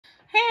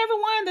Hey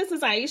everyone, this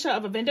is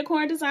Aisha of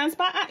Decor Designs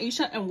by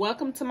Aisha, and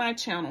welcome to my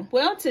channel.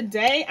 Well,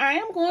 today I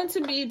am going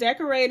to be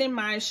decorating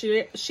my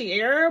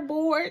Chiara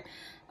board,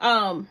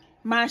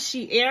 my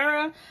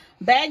Chiara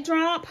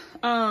Backdrop.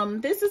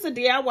 This is a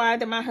DIY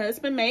that my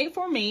husband made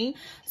for me.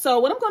 So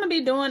what I'm going to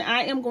be doing,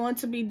 I am going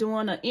to be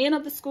doing an end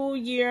of the school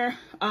year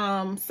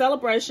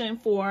celebration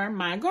for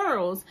my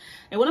girls.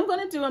 And what I'm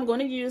going to do, I'm going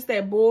to use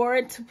that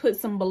board to put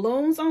some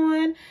balloons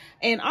on.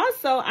 And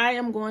also I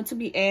am going to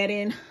be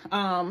adding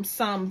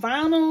some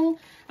vinyl.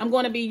 I'm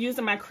going to be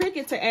using my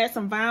Cricut to add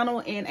some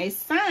vinyl and a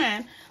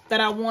sign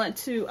that I want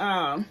to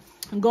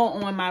go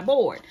on my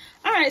board.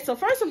 All right, so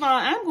first of all,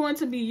 I'm going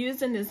to be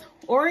using this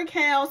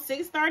Oracal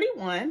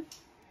 631,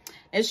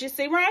 as you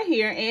see right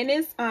here, and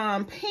it's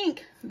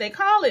pink. They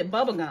call it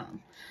bubblegum.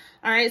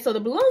 All right, so the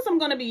balloons I'm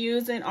going to be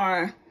using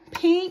are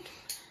pink,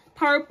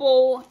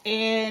 purple,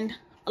 and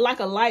like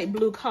a light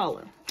blue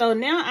color. So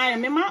now I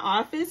am in my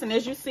office, and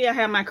as you see, I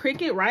have my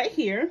Cricut right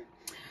here.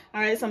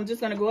 All right, so I'm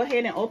just going to go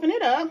ahead and open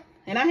it up,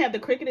 and I have the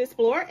Cricut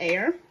Explorer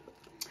Air.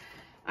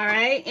 All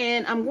right,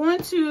 and I'm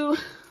going to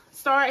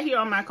start here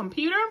on my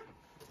computer.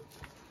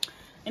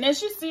 And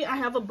as you see, I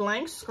have a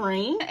blank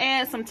screen.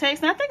 Add some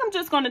text. And I think I'm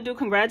just going to do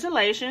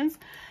congratulations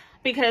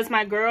because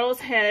my girls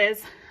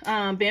has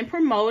been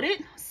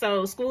promoted.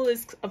 So school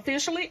is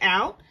officially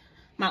out.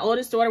 My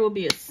oldest daughter will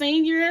be a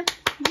senior.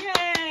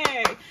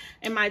 Yay!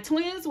 And my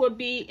twins will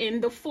be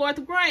in the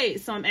 4th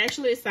grade. So I'm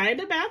actually excited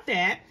about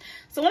that.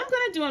 So what I'm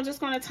going to do, I'm just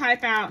going to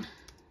type out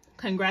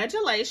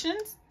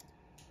congratulations.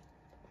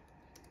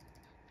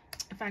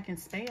 If I can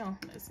spell,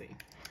 let's see.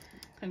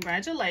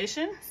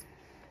 Congratulations.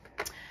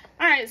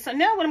 All right, so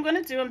now what I'm going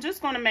to do, I'm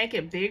just going to make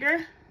it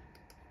bigger.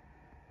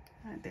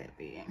 Not that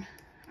big.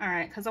 All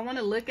right, because I want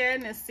to look at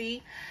it and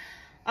see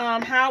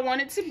how I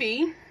want it to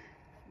be.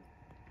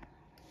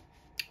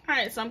 All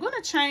right, so I'm going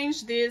to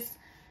change this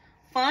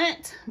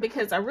font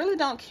because I really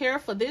don't care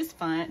for this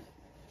font.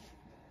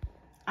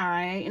 All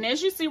right, and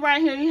as you see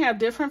right here, you have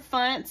different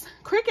fonts.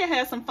 Cricut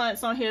has some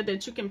fonts on here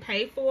that you can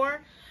pay for.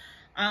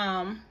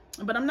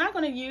 But I'm not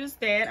going to use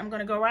that. I'm going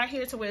to go right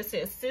here to where it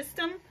says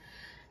system.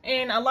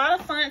 And a lot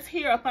of fonts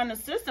here up on the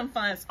system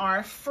fonts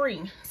are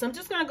free. So I'm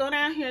just going to go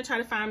down here and try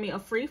to find me a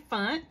free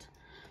font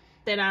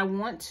that I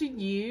want to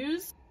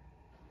use.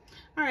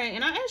 All right,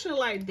 and I actually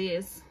like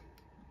this.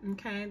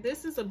 Okay,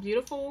 this is a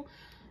beautiful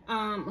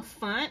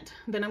font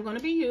that I'm going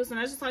to be using.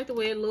 I just like the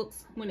way it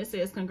looks when it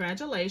says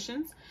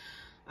congratulations.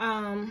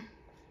 And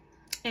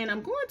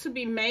I'm going to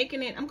be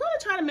making it, I'm going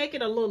to try to make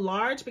it a little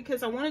large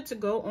because I want it to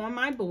go on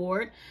my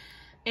board.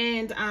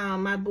 And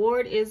my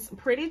board is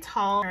pretty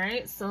tall. All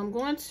right, so I'm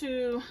going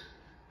to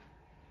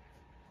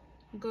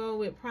go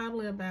with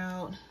probably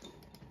about,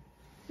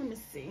 let me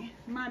see,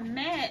 my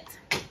mat.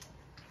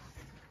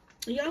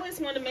 You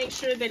always want to make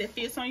sure that it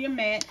fits on your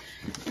mat.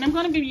 And I'm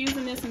going to be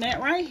using this mat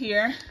right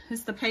here.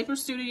 It's the Paper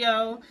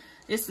Studio.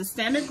 It's the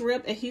standard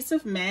grip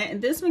adhesive mat.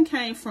 And this one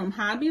came from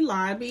Hobby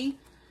Lobby.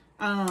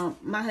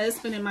 My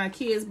husband and my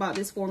kids bought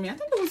this for me. I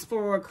think it was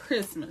for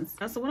Christmas.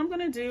 So what I'm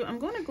going to do, I'm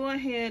going to go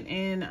ahead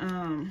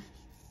and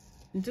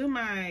do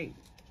my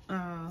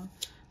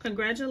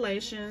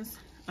congratulations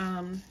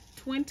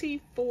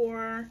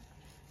 24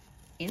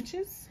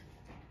 inches.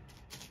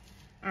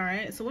 All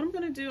right, so what I'm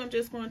going to do, I'm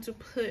just going to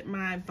put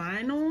my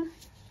vinyl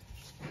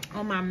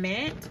on my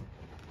mat,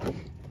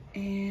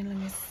 and let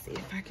me see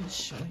if I can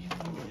show you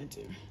what I'm going to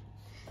do.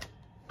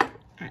 All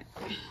right,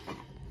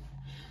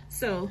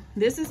 so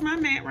this is my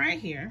mat right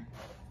here.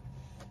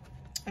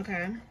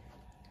 Okay,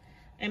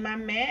 and my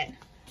mat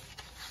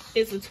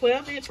is a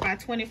 12-inch by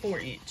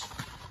 24-inch.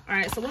 All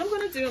right, so what I'm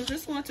going to do, I'm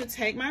just going to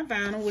take my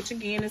vinyl, which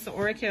again is the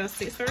Oracal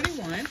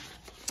 631,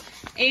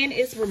 and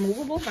it's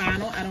removable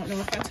vinyl. I don't know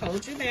if I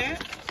told you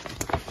that.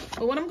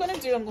 But what I'm going to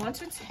do, I'm going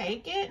to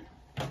take it,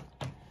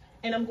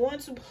 and I'm going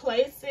to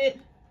place it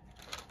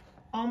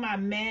on my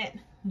mat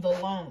the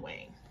long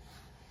way.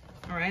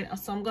 All right,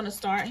 so I'm going to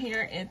start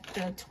here at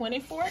the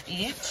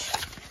 24-inch,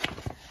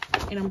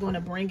 and I'm going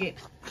to bring it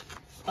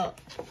up,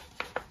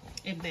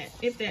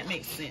 if that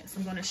makes sense.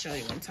 I'm going to show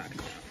you what I'm talking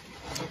about.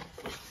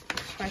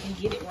 If I can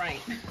get it right.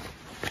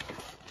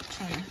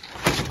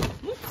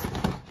 Whoops.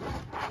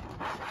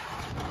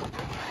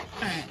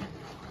 All right,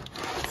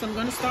 so I'm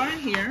going to start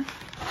here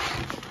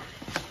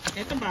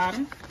at the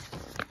bottom,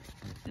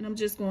 and I'm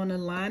just going to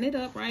line it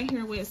up right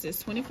here where it says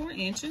 24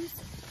 inches.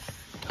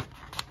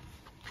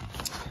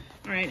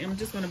 All right, and I'm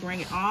just going to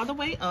bring it all the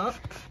way up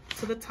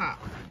to the top,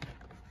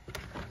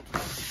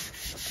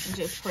 and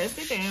just press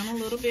it down a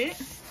little bit.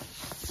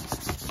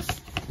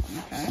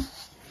 Okay,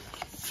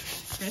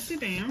 press it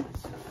down.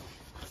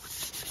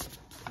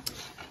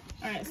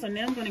 All right, so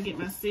now I'm going to get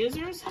my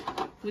scissors,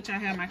 which I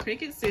have my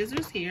Cricut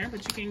scissors here,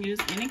 but you can use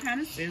any kind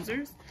of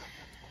scissors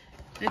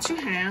that you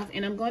have,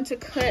 and I'm going to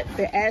cut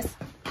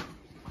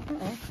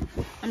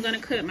I'm going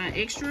to cut my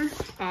extra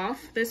off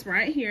this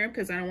right here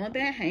because I don't want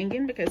that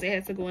hanging, because it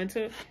has to go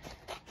into it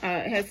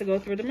has to go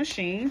through the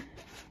machine.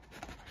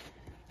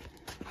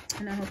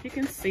 And I hope you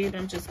can see, but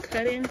I'm just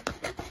cutting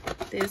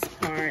this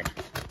part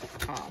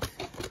off.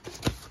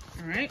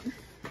 All right.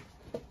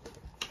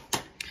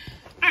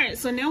 right,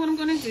 so now what I'm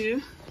going to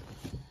do,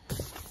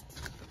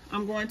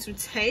 I'm going to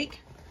take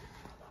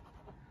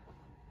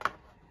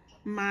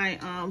my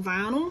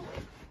vinyl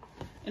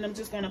and I'm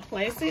just going to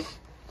place it.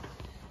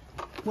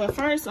 Well,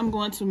 first I'm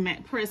going to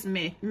press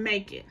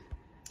make it.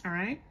 All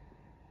right.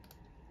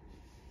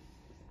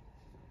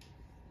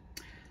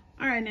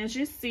 All right, and as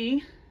you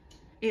see,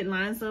 it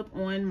lines up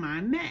on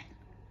my mat.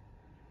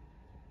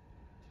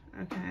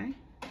 Okay.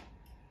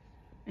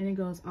 And it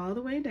goes all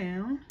the way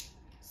down.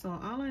 So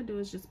all I do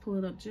is just pull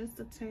it up just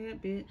a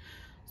tad bit.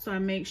 So I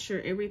make sure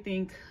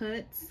everything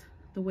cuts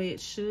the way it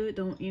should.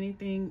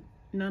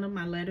 None of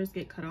my letters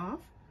get cut off.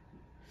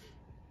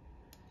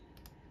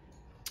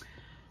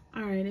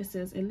 All right, it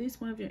says at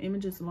least one of your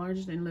images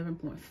larger than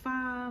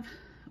 11.5.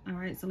 All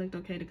right, select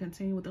OK to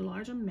continue with the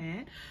larger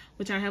mat,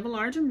 which I have a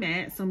larger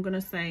mat. So I'm going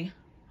to say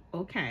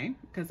OK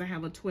because I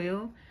have a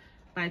 12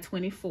 by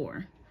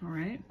 24. All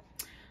right,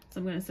 so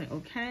I'm going to say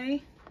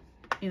OK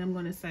and I'm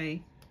going to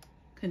say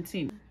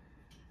continue.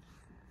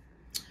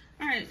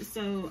 All right,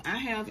 so I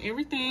have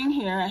everything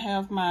here. I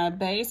have my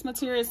base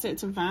material set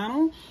to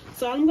vinyl.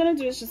 So all I'm going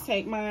to do is just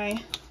take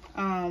my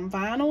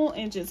vinyl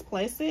and just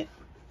place it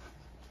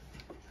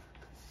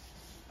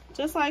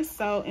just like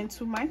so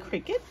into my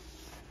Cricut.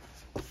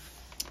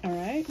 All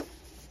right,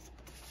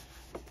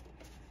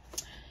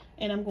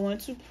 and I'm going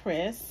to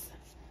press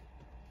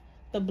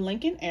the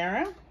blinking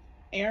arrow,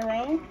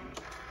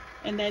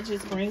 and that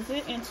just brings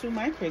it into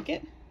my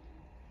Cricut.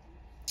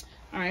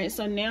 All right,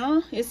 so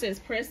now it says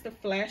press the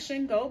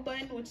flashing go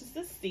button, which is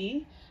the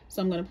C.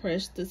 So I'm going to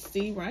press the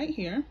C right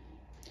here,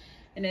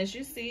 and as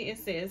you see, it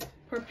says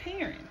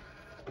preparing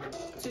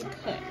to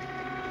cut.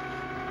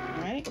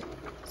 All right,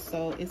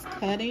 so it's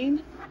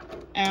cutting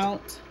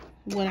out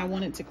what I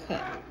wanted to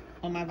cut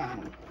on my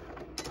vinyl.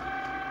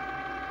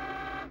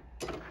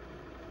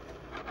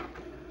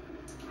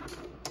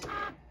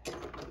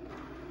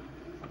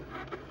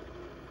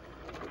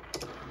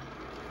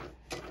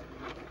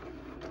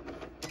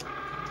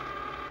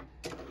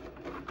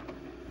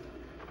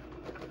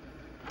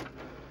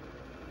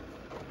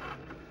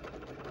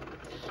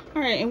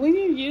 All right, and when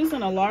you're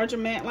using a larger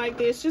mat like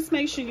this, just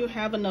make sure you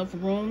have enough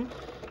room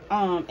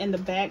in the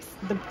back,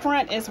 the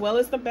front as well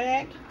as the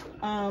back.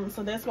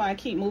 So that's why I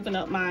keep moving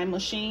up my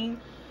machine,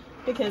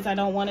 because I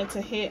don't want it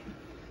to hit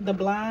the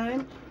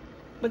blind,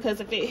 because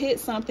if it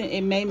hits something,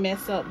 it may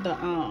mess up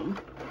the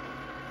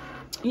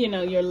you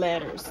know, your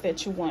letters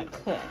that you want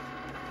cut,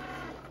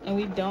 and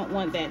we don't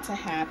want that to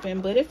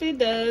happen. But if it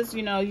does,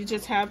 you know, you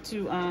just have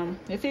to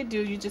if it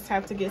do, you just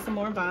have to get some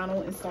more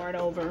vinyl and start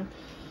over,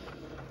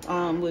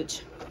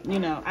 which, you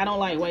know, I don't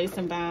like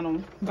wasting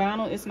vinyl.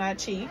 Vinyl is not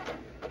cheap.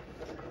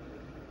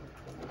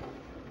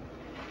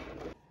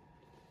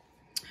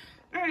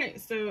 All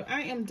right, so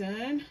I am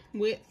done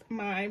with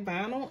my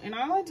vinyl, and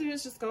all I do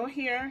is just go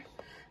here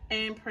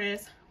and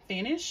press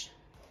finish.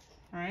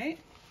 All right.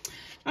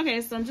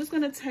 Okay, so I'm just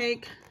gonna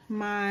take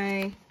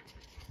my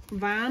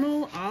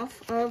vinyl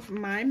off of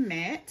my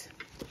mat.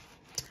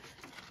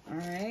 All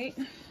right,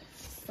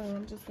 so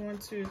I'm just going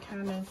to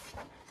kind of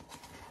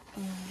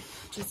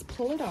just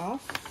pull it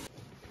off.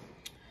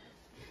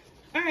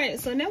 All right,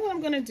 so now what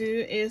I'm gonna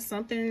do is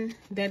something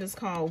that is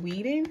called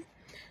weeding.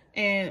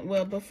 And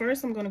well, but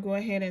first I'm going to go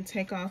ahead and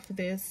take off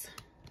this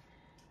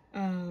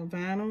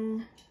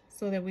vinyl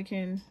so that we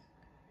can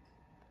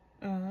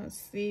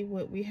see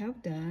what we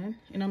have done.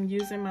 And I'm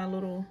using my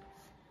little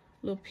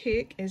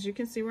pick, as you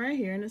can see right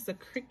here, and it's a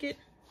Cricut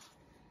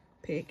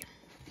pick.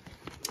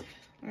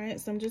 All right,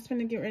 so I'm just going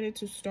to get ready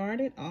to start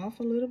it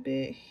off a little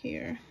bit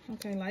here.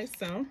 Okay, like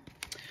so.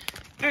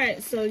 All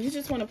right, so you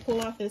just want to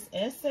pull off this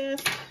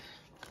excess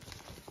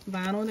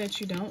vinyl that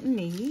you don't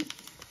need.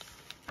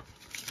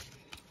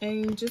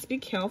 And just be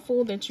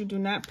careful that you do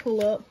not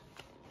pull up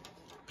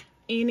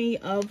any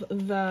of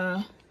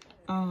the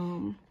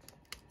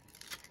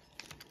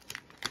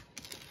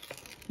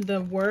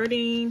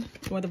wording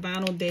or the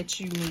vinyl that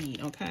you need,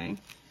 okay?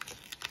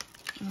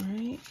 All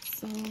right,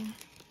 so,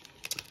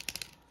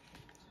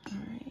 all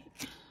right.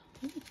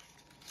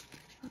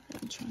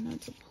 I'm trying not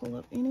to pull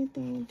up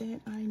anything that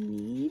I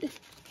need,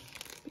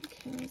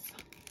 because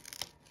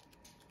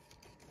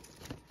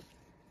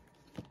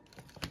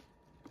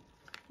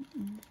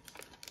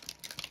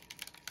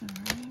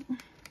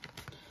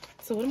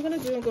so what I'm going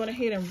to do, I'm going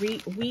ahead and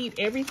weed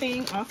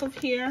everything off of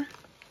here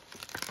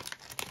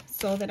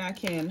so that I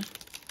can,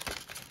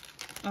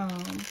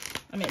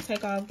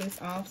 take all of this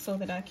off so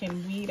that I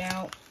can weed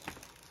out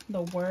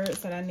the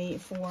words that I need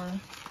for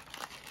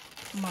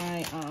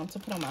my, to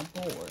put on my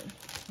board.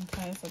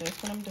 Okay, so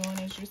that's what I'm doing,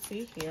 as you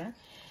see here.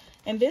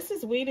 And this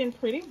is weeding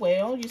pretty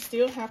well. You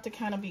still have to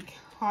kind of be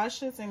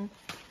cautious and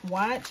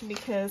watch,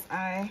 because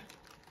I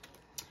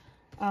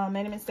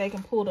made a mistake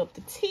and pulled up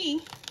the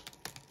T,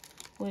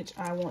 which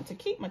I want to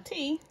keep my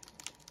T.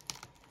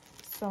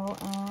 So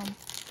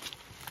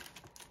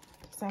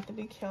just have to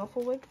be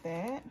careful with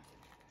that.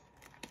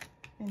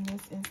 And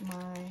this is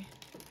my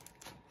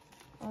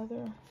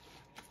other,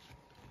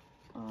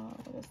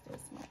 what is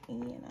this? My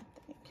N, I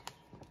think.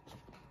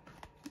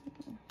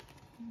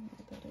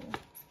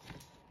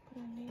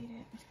 But I need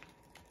it.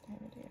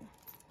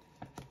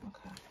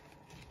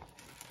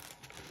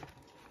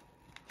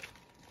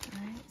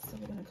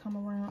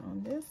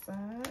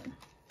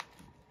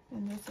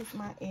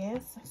 my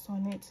S, so I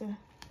need to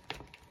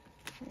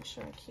make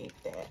sure I keep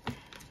that.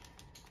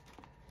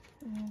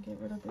 And get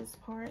rid of this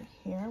part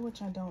here,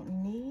 which I don't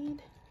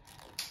need,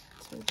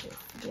 to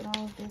just get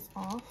all of this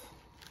off.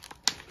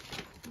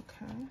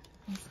 Okay,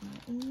 that's my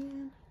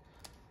end.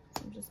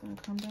 So I'm just gonna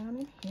come down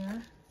in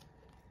here.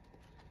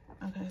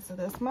 Okay, so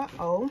that's my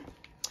O.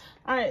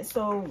 All right,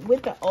 so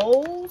with the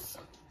O's,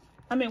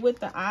 with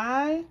the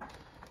I,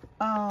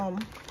 I'm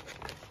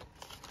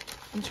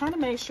trying to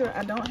make sure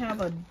I don't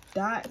have a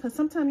dot, because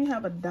sometimes you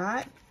have a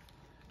dot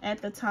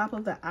at the top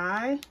of the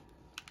I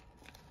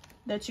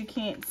that you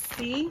can't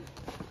see.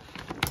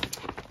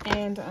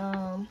 And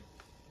I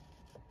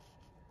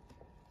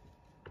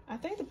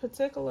think the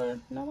particular,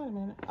 no, wait a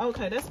minute.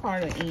 Okay, that's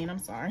part of the N, I'm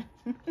sorry.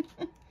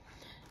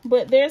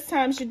 But there's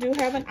times you do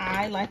have an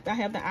I, like I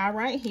have the I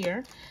right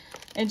here.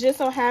 And just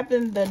so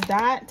happened the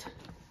dot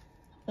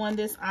on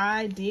this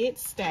I did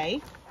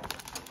stay.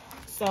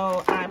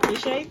 So I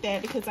appreciate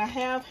that, because I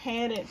have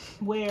had it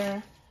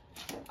where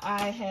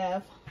I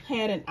have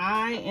had an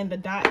I and the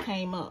dot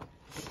came up.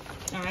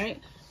 All right,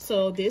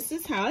 so this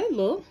is how it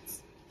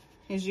looks,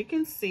 as you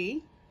can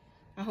see.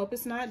 I hope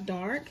it's not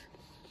dark.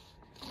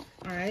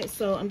 All right,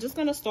 so I'm just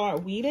gonna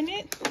start weeding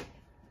it.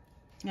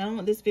 I don't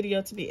want this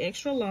video to be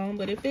extra long,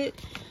 but if it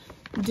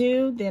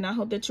do, then I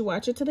hope that you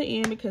watch it to the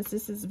end, because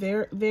this is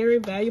very, very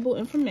valuable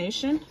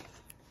information,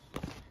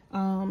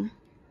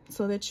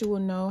 so that you will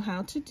know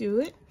how to do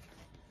it.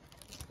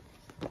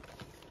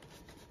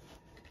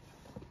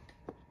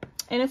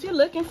 And if you're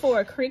looking for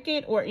a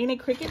Cricut or any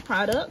Cricut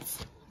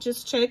products,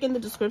 just check in the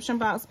description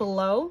box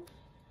below,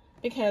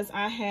 because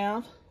I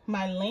have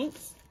my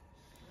links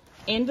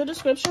in the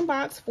description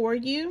box for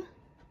you.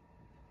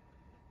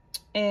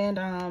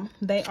 And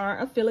they are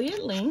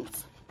affiliate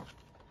links.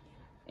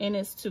 And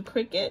it's to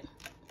Cricut,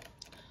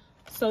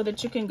 so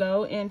that you can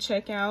go and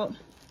check out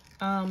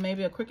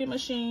maybe a Cricut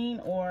machine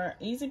or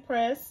Easy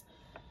Press,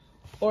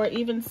 or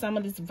even some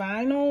of this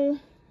vinyl,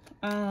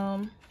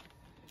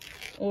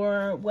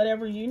 or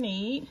whatever you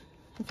need,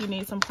 if you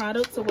need some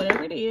products or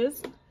whatever it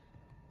is.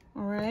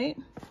 All right.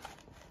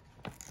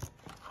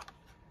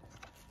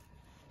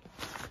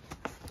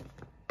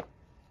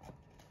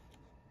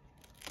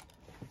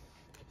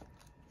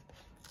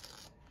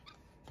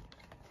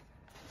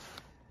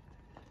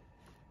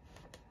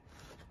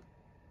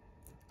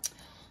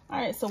 All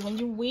right, so when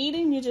you're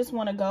weeding, you just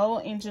want to go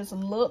and just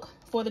look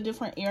for the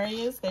different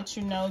areas that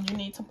you know you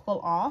need to pull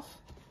off.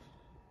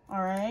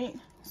 All right,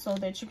 so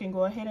that you can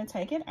go ahead and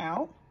take it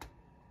out.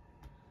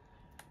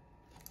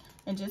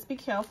 And just be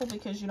careful,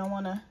 because you don't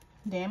want to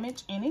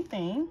damage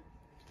anything.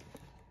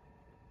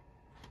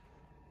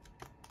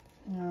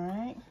 All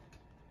right.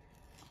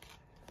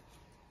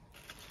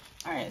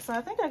 All right, so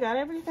I think I got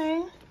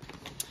everything.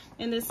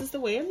 And this is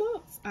the way it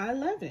looks. I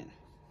love it.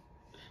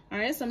 All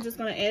right, so I'm just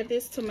going to add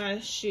this to my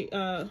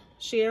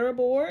Chiara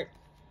board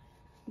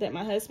that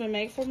my husband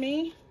made for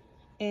me.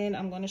 And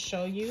I'm going to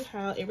show you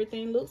how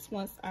everything looks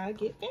once I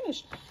get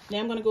finished. Now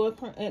I'm going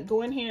to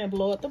go in here and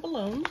blow up the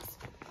balloons.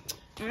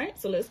 All right,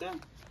 so let's go.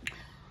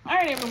 All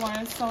right,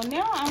 everyone. So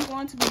now I'm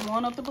going to be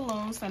blowing up the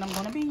balloons that I'm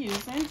going to be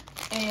using.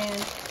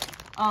 And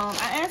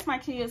I asked my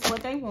kids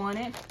what they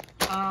wanted.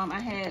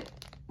 I had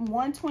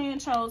one twin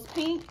chose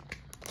pink,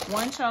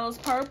 one chose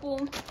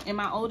purple, and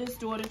my oldest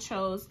daughter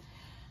chose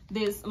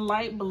this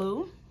light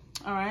blue.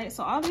 All right,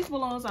 so all these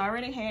balloons I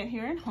already had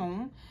here at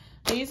home.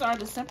 These are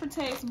the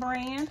Sempertex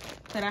brand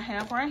that I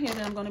have right here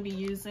that I'm going to be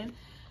using.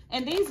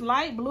 And these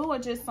light blue are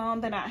just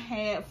some that I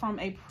had from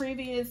a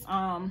previous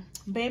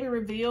baby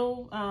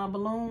reveal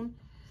balloon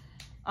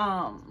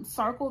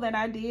circle that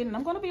I did. And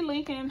I'm going to be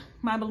linking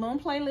my balloon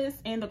playlist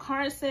in the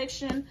card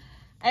section,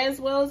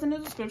 as well as in the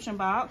description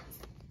box.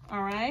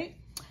 All right,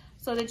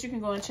 so that you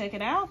can go and check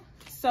it out.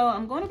 So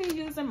I'm going to be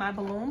using my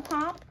balloon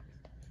pump.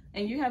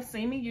 And you have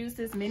seen me use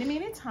this many,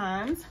 many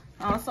times.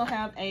 I also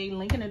have a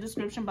link in the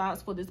description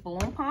box for this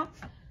balloon pump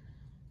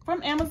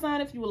from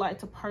Amazon if you would like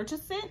to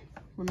purchase it.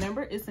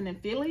 Remember, it's an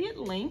affiliate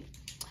link.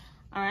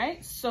 All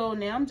right, so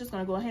now I'm just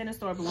gonna go ahead and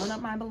start blowing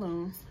up my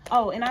balloons.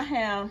 Oh, and I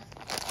have,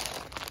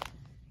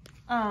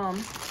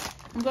 I'm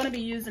gonna be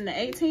using the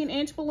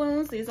 18-inch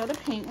balloons. These are the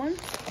pink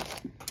ones.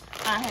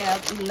 I have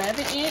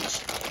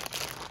 11-inch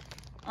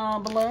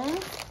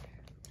balloons.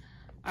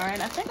 All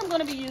right, I think I'm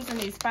gonna be using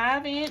these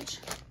 5-inch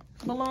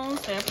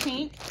balloons. They're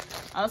pink.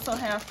 I also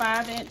have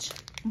 5-inch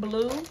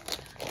blue,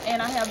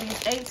 and I have these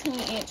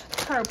 18-inch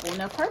purple.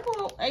 Now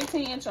purple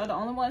 18-inch are the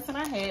only ones that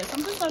I had, so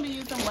I'm just going to be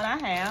using what I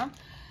have.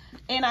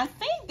 And I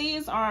think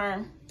these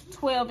are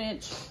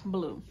 12-inch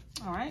blue.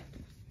 All right,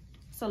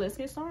 so let's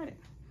get started.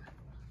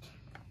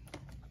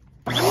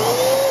 All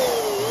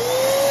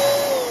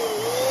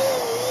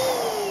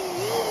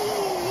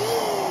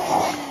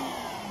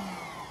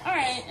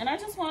right, and I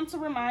just want to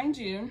remind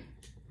you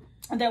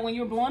that when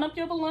you're blowing up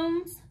your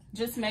balloons,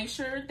 just make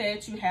sure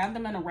that you have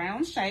them in a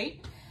round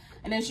shape.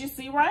 And as you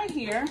see right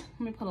here, let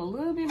me put a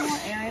little bit more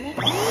air in it.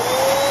 All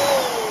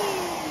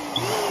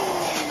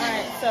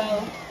right,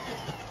 so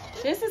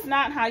this is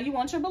not how you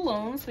want your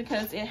balloons,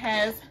 because it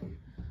has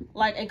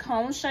like a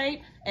cone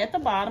shape at the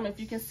bottom, if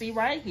you can see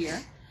right here,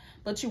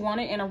 but you want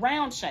it in a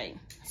round shape.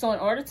 So in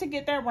order to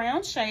get that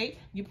round shape,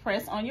 you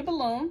press on your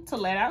balloon to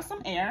let out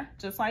some air,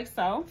 just like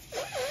so.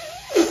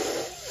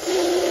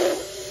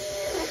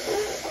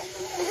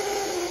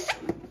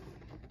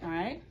 All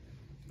right,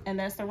 and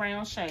that's the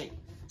round shape,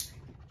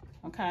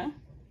 okay?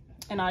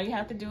 And all you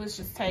have to do is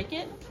just take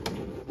it,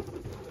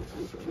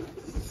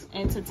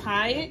 and to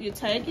tie it, you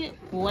take it,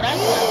 what I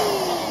do,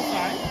 I'm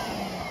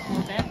sorry,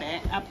 move that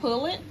back. I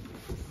pull it,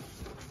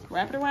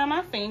 wrap it around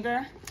my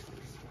finger,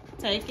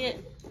 take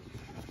it,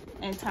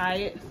 and tie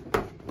it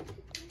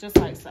just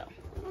like so.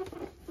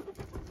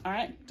 All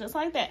right, just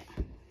like that.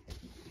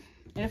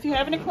 And if you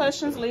have any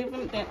questions, leave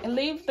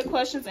the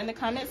questions in the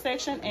comment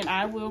section and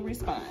I will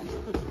respond.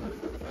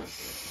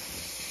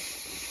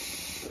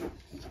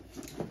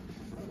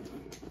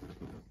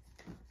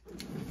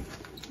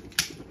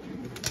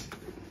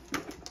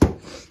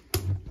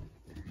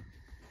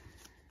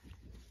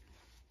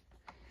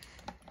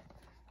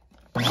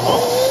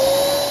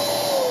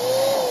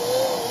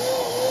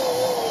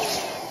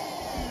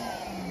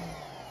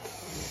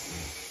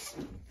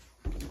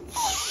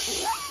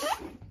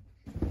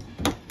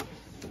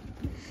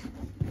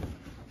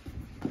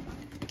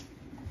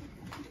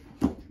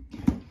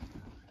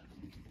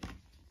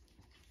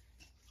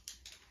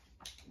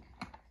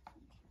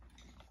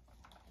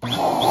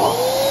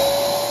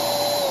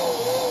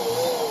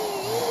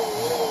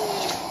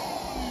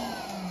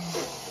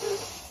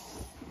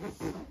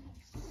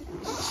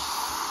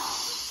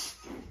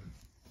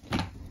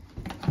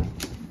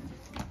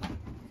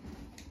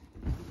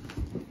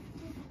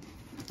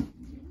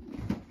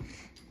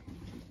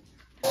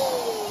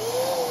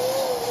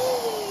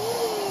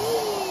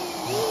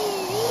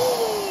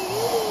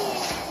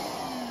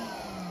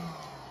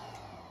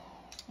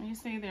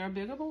 See, there are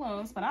bigger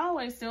balloons, but I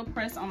always still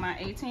press on my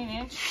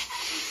 18-inch.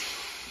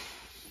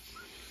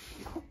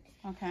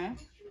 Okay,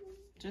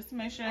 just to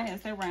make sure it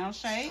has that round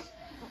shape.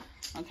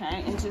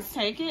 Okay, and just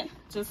take it,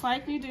 just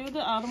like you do the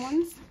other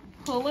ones.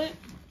 Pull it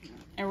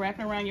and wrap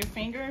it around your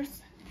finger,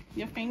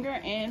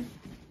 and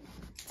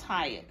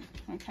tie it.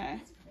 Okay,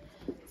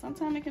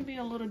 sometimes it can be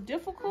a little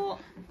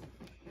difficult.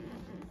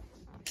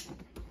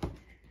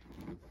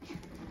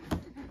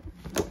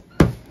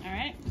 All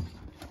right.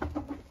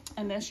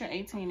 And that's your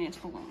 18-inch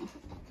balloon.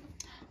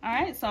 All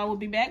right, so I will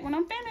be back when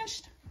I'm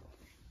finished.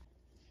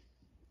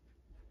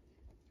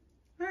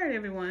 All right,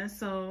 everyone,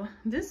 so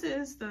this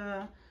is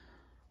the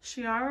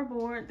Chiara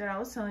board that I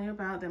was telling you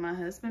about that my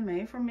husband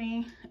made for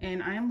me,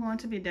 and I am going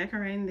to be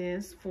decorating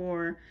this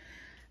for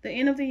the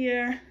end of the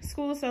year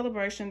school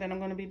celebration that I'm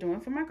going to be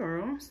doing for my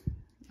girls.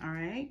 All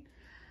right,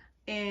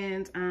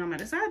 and I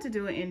decided to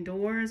do it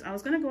indoors. I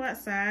was going to go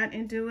outside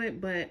and do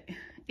it, but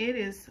it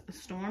is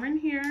storming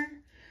here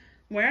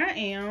where I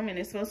am, and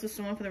it's supposed to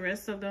storm for the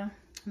rest of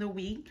the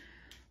week.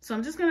 So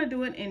I'm just gonna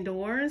do it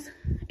indoors.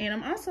 And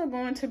I'm also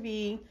going to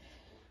be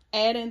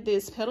adding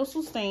this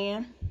pedestal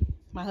stand.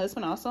 My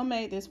husband also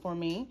made this for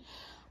me.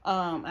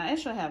 I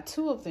actually have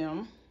 2 of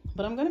them,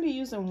 but I'm gonna be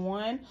using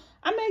one.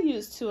 I may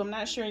use 2, I'm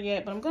not sure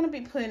yet, but I'm gonna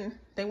be putting,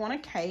 they want a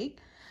cake.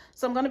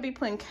 So I'm gonna be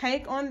putting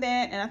cake on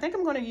that. And I think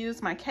I'm gonna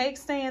use my cake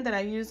stand that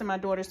I used in my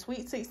daughter's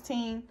Sweet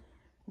 16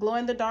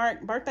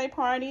 glow-in-the-dark birthday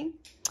party.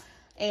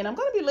 And I'm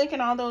gonna be linking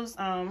all those,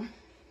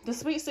 the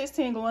Sweet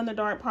 16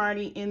 glow-in-the-dark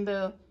party in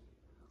the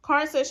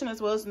card section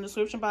as well as in the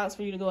description box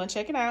for you to go and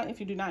check it out if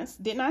you did not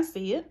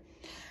see it.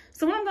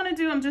 So what I'm going to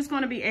do, I'm just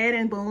going to be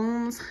adding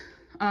balloons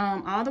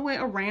all the way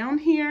around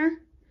here.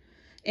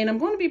 And I'm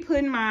going to be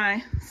putting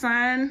my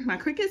sign, my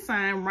Cricut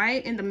sign,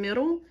 right in the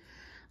middle.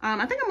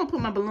 I think I'm going to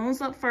put my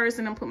balloons up first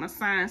and then put my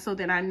sign so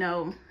that I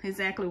know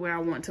exactly where I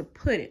want to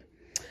put it.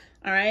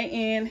 All right,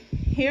 and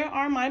here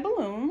are my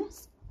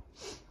balloons.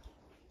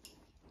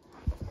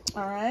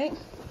 All right.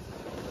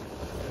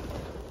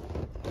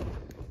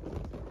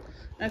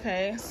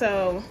 Okay,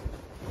 so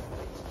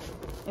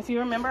if you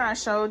remember, I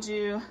showed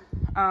you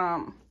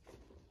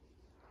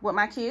what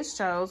my kids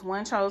chose.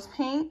 One chose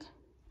pink.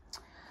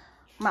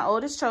 My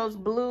oldest chose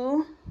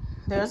blue.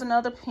 There's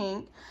another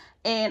pink.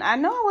 And I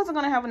know I wasn't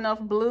going to have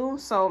enough blue,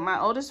 so my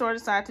oldest daughter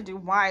decided to do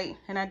white,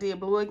 and I did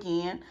blue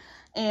again.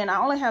 And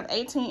I only have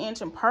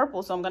 18-inch and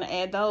purple, so I'm going to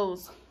add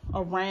those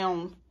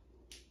around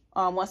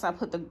once I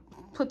put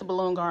the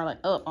balloon garland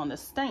up on the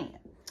stand.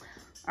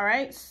 All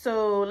right,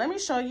 so let me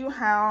show you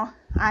how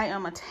I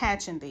am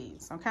attaching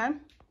these, okay?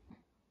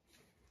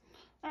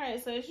 All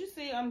right, so as you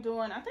see, I'm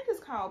doing, I think it's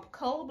called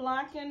color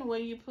blocking, where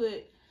you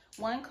put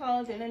one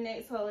color, then the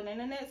next color, then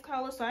the next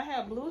color. So I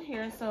have blue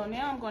here, so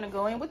now I'm going to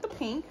go in with the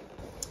pink.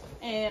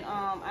 And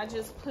I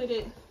just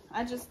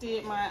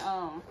did my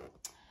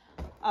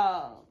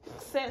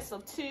sets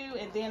of 2,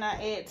 and then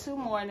I add 2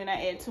 more, and then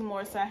I add 2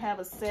 more. So I have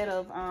a set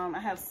of, I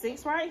have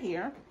 6 right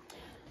here.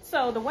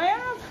 So the way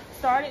I've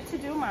started to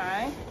do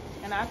mine,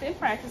 and I've been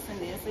practicing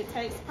this, it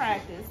takes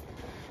practice.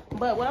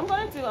 But what I'm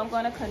going to do, I'm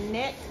going to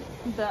connect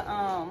the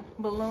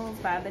balloons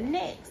by the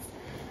necks.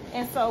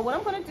 And so what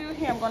I'm going to do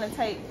here, I'm going to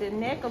take the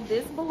neck of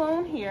this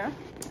balloon here,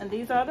 and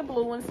these are the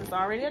blue ones that's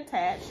already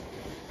attached.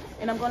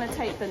 And I'm going to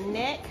take the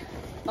neck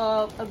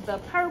of the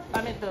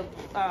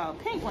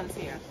pink ones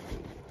here.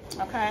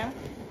 Okay,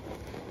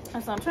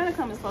 and so I'm trying to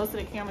come as close to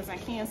the camera as I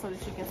can so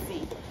that you can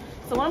see.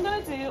 So what I'm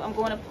going to do, I'm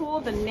going to pull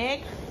the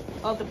neck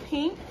of the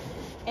pink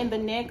and the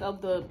neck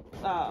of the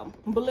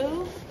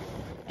blue,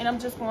 and I'm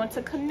just going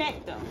to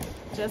connect them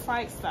just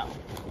like so,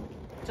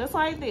 just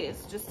like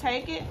this. Just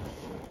take it,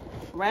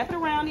 wrap it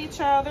around each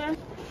other,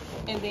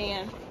 and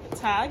then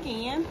tie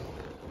again.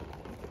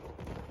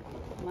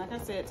 Like I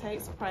said, it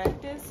takes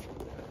practice.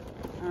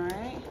 All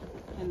right,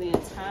 and then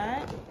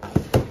tie it.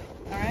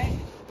 All right,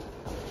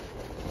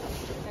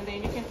 and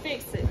then you can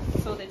fix it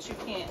so that you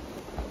can't,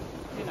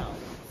 you know,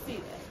 see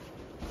that.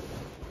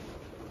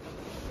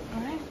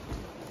 All right,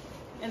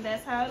 and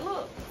that's how it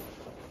looks.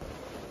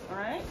 All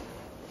right,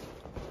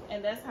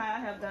 and that's how I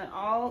have done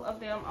all of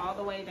them all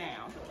the way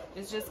down.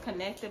 It's just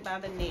connected by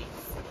the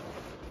necks.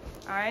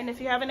 All right, and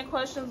if you have any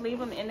questions, leave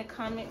them in the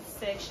comment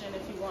section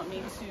if you want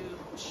me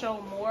to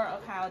show more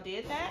of how I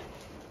did that.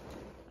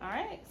 All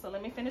right, so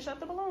let me finish up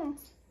the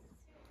balloons.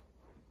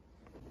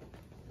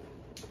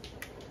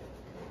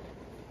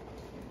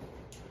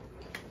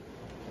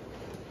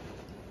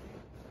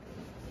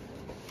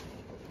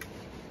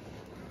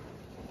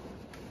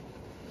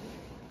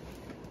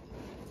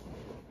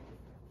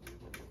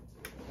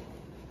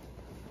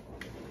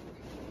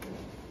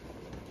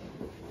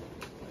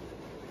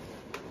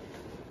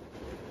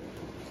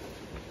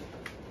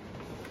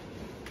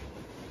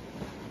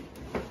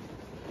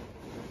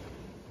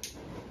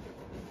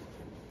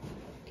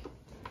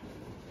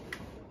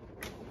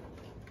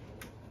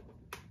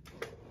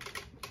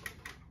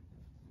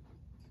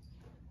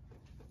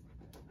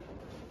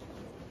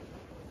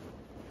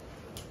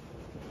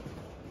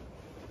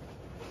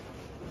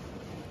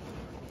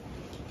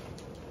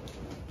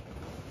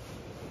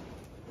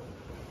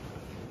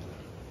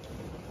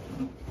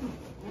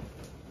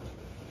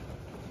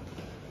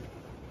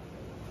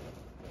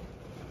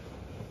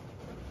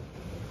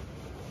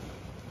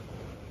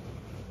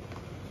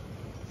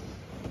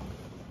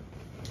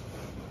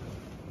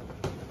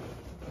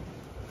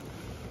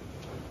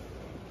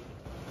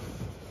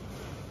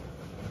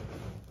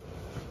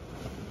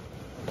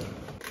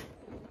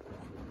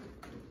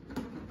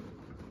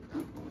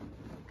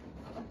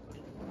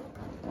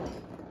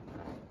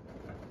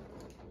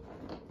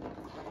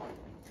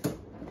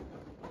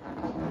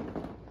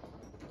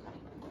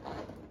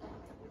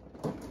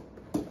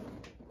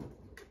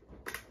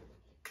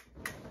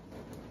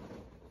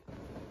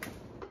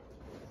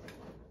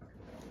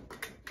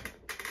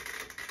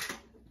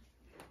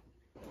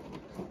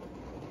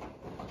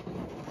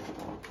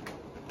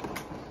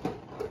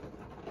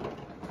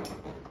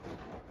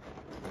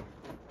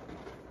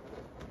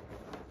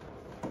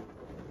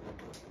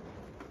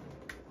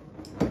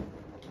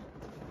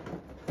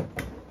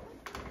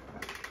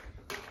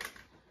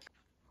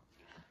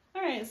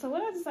 Alright, so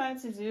what I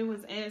decided to do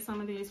was add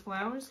some of these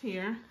flowers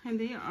here, and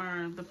they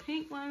are the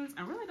pink ones.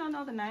 I really don't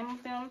know the name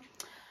of them,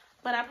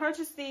 but I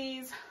purchased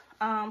these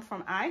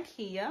from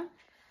IKEA,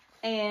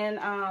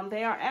 and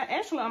they are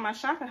actually on my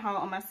shopping haul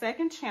on my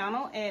second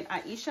channel at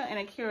Aisha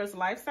and Akira's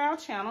Lifestyle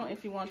channel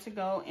if you want to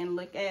go and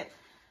look at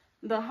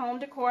the home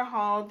decor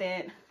haul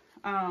that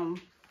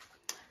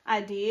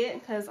I did,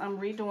 because I'm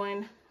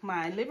redoing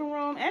my living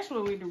room.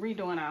 Actually, we're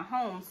redoing our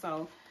home,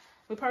 so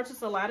we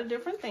purchased a lot of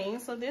different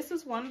things. So this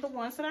is one of the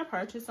ones that I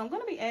purchased. So I'm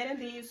going to be adding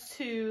these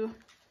to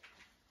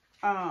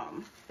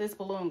this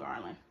balloon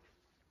garland.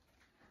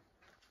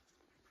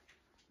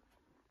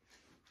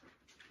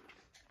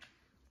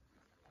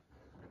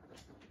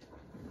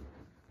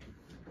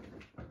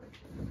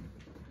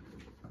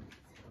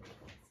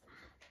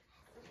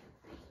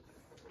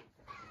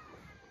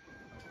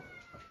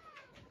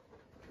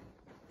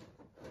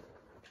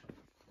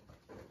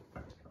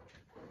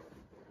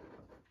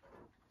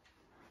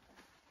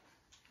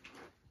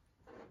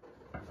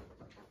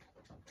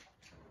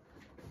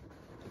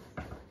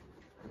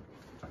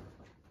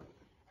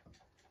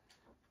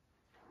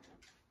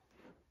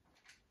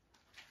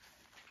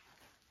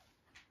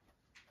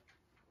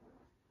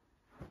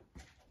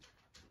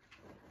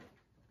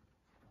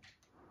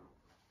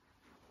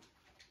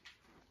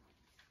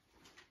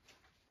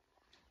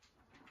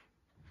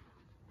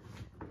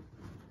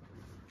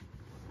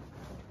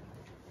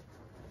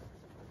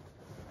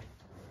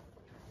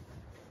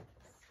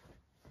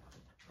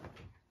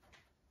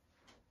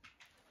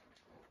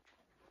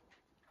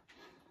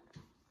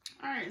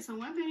 Alright, so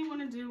one thing you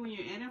want to do when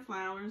you're adding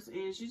flowers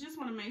is you just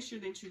want to make sure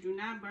that you do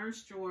not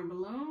burst your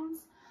balloons.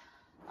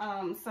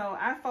 So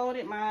I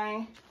folded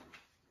mine,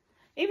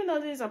 even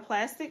though these are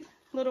plastic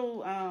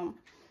little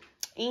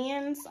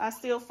ends, I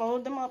still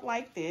fold them up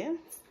like this.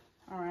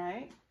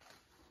 Alright,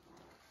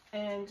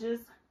 and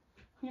just,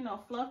 you know,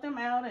 fluff them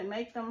out and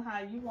make them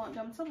how you want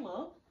them to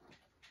look.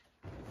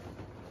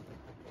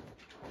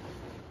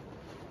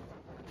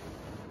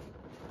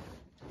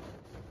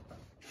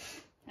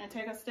 And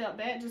take a step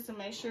back just to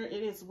make sure it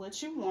is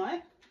what you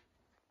want.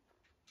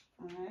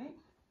 Alright.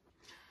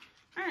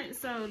 Alright,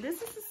 so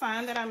this is the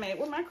sign that I made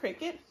with my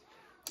Cricut.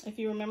 If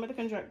you remember the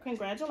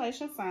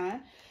congratulations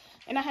sign.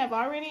 And I have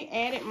already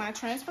added my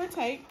transfer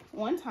tape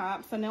on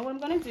top. So now what I'm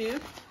going to do,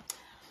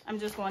 I'm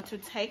just going to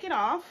take it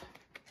off.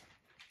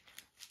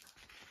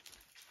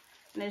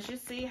 And as you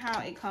see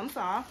how it comes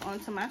off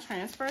onto my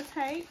transfer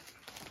tape,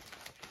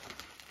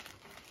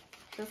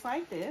 just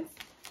like this.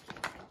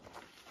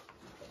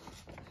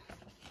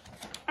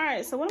 All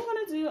right, so what I'm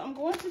going to do, I'm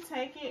going to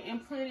take it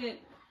and put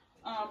it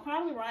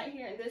probably right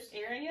here in this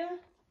area.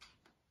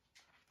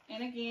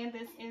 And again,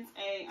 this is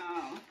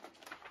an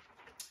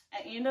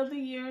end of the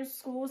year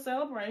school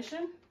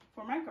celebration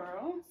for my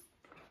girls.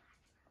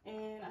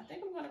 And I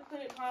think I'm going to put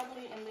it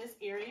probably in this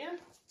area.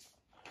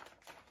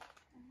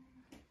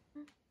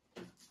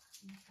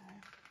 Okay.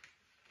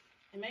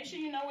 And make sure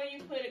you know where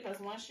you put it, because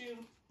once you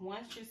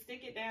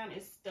stick it down,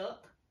 it's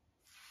stuck.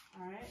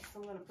 All right, so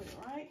I'm going to put it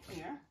right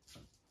here.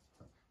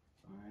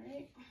 All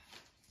right.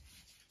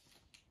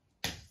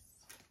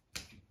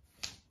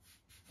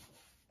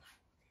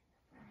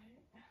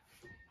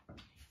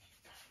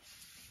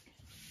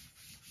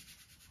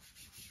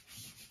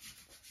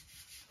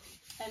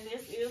 And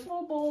this is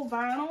removable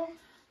vinyl.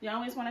 You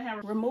always want to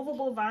have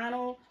removable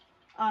vinyl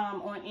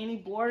on any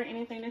board or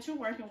anything that you're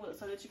working with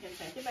so that you can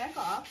take it back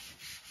off.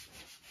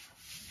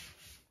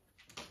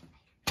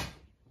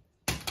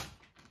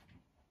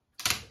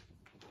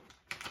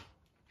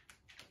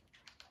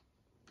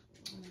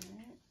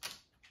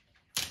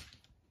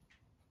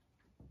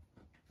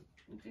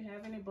 If you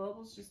have any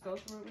bubbles, just go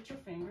through it with your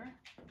finger.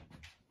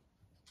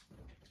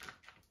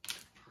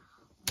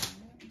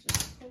 Alright, and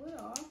just pull it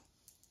off.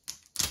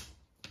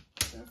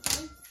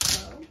 Just like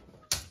so.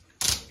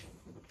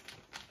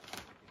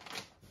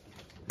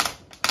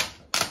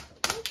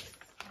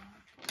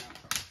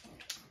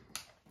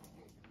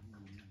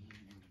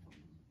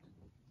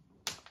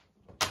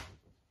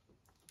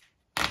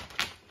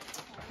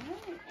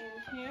 Alright,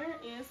 and here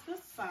is the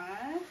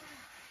side.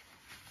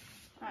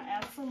 I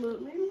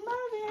absolutely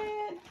love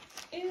it.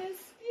 It is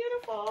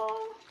beautiful.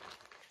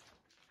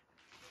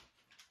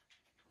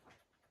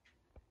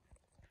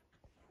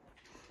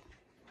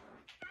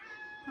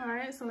 All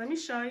right, so let me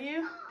show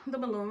you the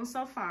balloons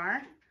so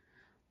far.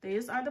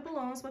 These are the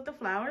balloons with the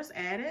flowers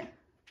added.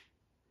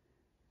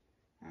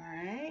 All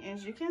right,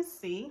 as you can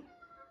see.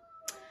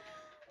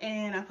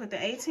 And I put the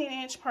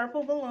 18-inch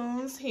purple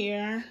balloons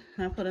here.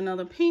 And I put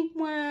another pink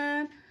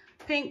one,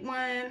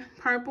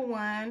 purple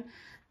one.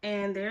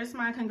 And there's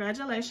my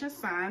congratulations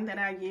sign that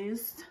I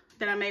used,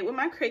 that I made with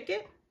my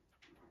Cricut.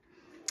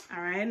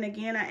 All right, and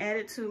again, I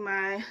added to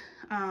my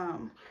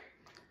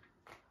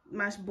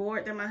my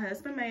board that my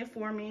husband made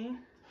for me,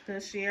 the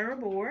Chiara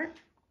board.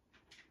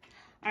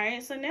 All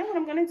right, so now what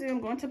I'm gonna do, I'm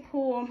going to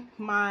pull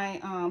my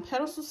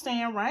pedestal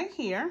stand right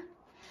here,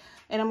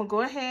 and I'm gonna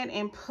go ahead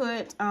and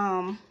put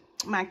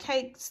my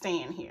cake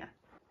stand here.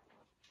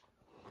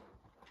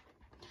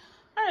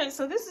 All right,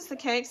 so this is the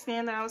cake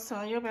stand that I was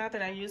telling you about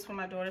that I used for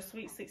my daughter's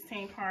Sweet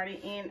 16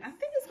 party, and I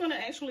think it's gonna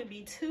actually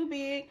be too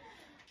big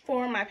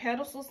for my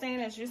pedestal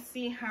stand. As you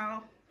see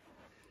how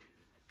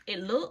it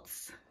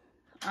looks,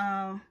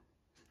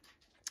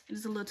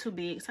 it's a little too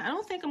big, so I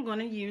don't think I'm going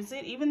to use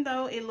it, even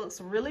though it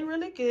looks really,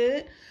 really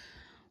good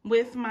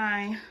with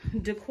my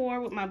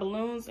decor, with my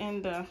balloons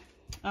and the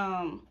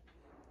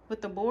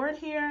with the board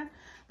here.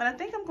 But I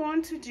think I'm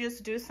going to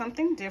just do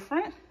something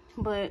different.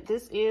 But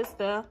this is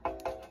the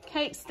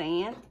cake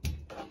stand,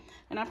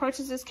 and I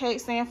purchased this cake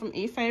stand from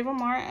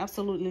Efavormart.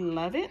 Absolutely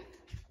love it.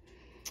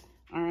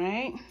 All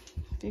right,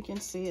 you can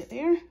see it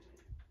there.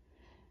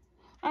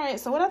 All right,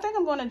 so what I think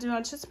I'm going to do,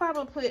 I'll just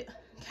probably put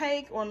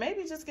cake, or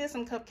maybe just get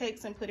some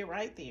cupcakes and put it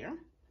right there.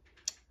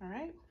 All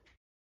right.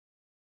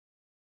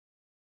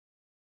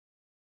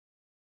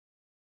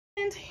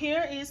 And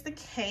here is the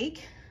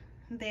cake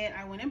that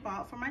I went and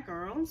bought for my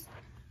girls.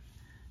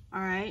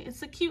 All right,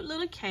 it's a cute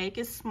little cake.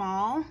 It's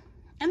small,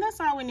 and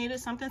that's all we needed,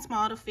 something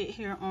small to fit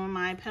here on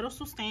my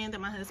pedestal stand that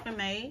my husband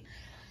made.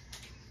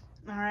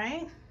 All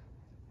right,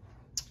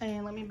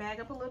 and let me back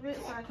up a little bit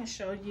so I can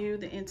show you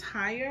the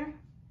entire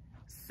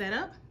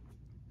setup.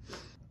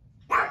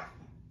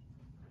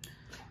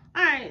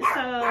 All right,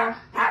 so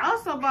I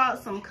also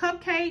bought some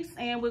cupcakes,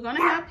 and we're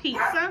gonna have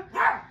pizza.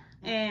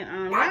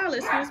 And y'all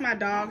excuse my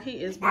dog,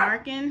 he is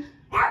barking.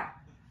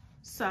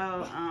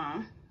 So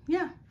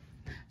yeah,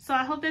 so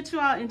I hope that you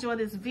all enjoy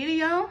this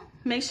video.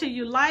 Make sure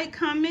you like,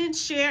 comment,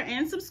 share,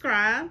 and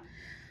subscribe.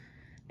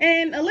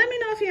 And let me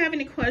know if you have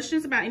any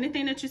questions about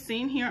anything that you've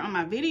seen here on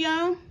my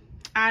video.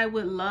 I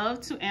would love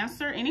to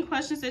answer any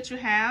questions that you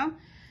have.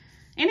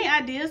 Any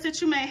ideas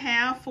that you may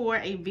have for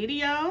a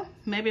video,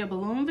 maybe a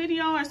balloon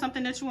video or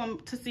something that you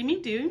want to see me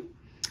do,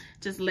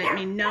 just let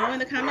me know in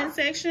the comment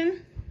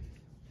section.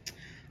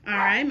 All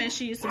right, make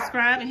sure you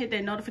subscribe and hit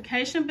that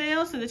notification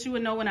bell so that you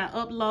will know when I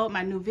upload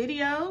my new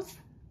videos.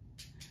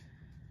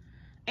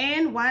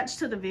 And watch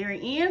to the very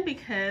end,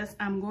 because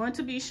I'm going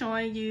to be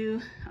showing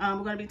you, we're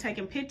going to be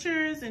taking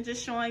pictures and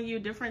just showing you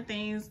different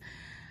things,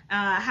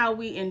 how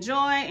we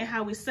enjoy and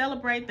how we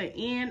celebrate the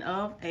end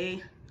of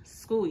a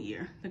school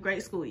year, the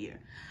great school year.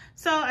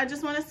 So I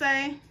just want to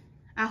say,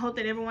 I hope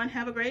that everyone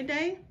have a great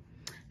day,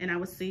 and I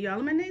will see y'all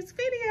in my next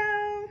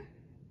video.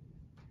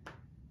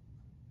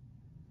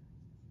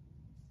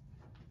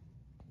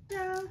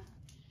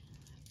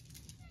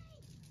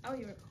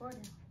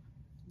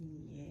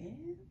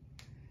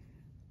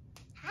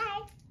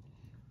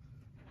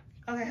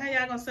 Okay, how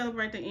y'all gonna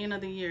celebrate the end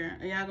of the year?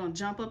 Are y'all gonna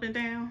jump up and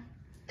down?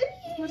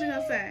 What you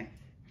gonna say?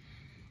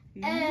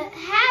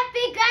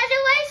 Happy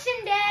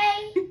graduation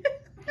day.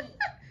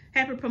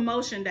 Happy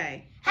promotion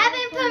day. Happy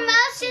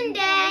promotion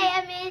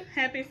day.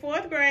 Happy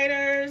 4th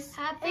graders.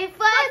 Happy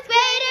 4th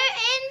grader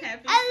and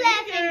Happy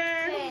 11th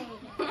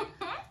grade.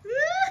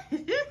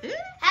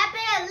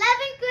 Happy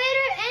 11th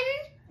grader and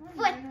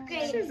 4th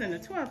grade. She's in the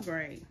 12th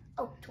grade.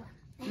 Oh, 12.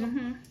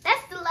 Mm-hmm.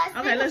 That's the last.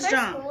 Okay, let's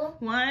jump. School.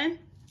 1,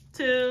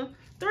 2,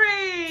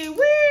 3.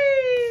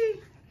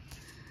 Whee!